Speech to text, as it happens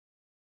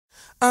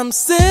I'm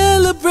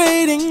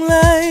celebrating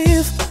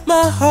life,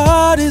 my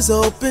heart is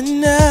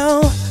open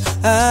now.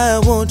 I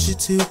want you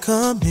to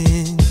come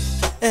in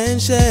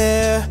and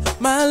share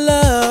my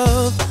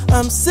love.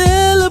 I'm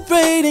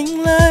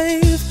celebrating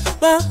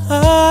life, my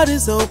heart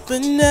is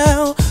open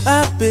now.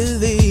 I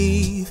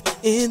believe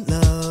in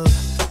love.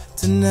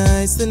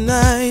 Tonight's the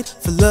night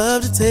for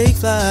love to take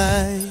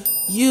flight.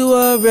 You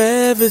are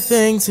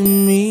everything to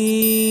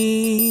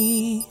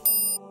me.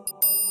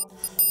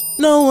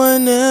 No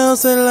one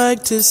else I'd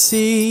like to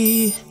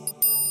see.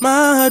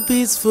 My heart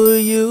beats for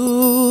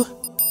you.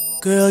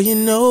 Girl, you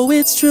know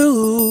it's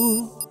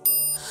true.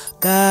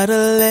 Gotta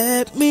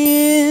let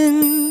me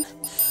in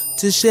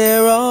to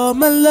share all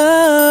my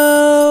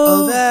love.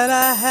 All that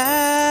I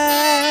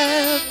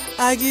have,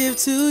 I give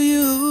to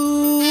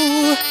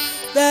you.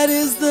 That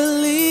is the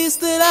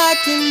least that I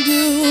can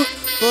do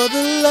for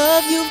the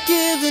love you've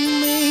given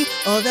me.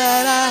 All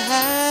that I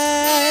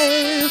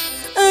have,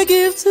 I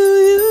give to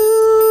you.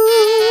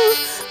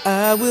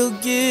 I will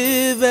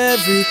give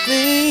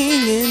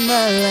everything in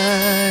my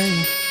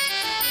life.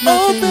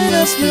 Open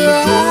up your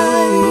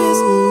eyes,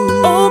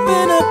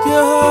 open up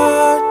your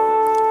heart,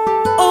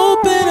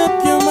 open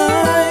up your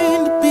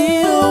mind,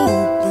 be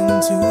open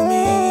to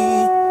me.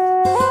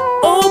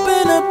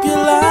 Open up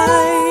your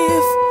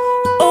life,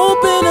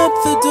 open up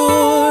the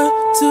door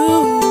to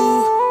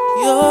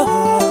your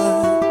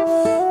heart.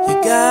 You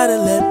gotta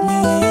let me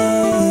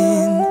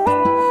in.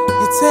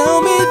 You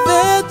tell me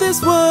that this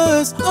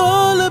was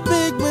all a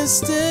big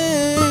mistake.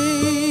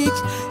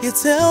 You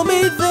tell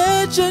me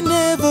that you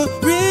never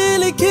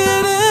really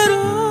cared at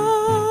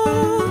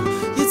all.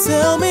 You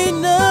tell me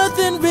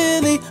nothing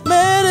really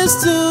matters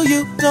to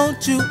you.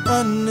 Don't you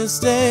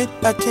understand?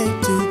 I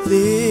can't do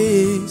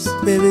this,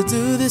 baby,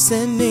 do this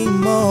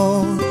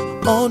anymore.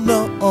 Oh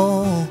no,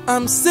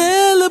 I'm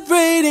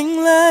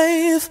celebrating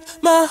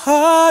life. My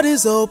heart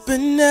is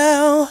open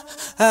now.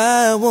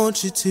 I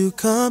want you to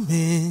come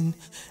in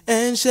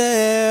and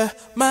share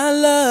my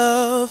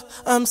love.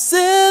 I'm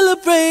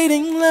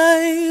celebrating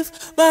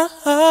life. My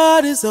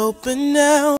heart is open now.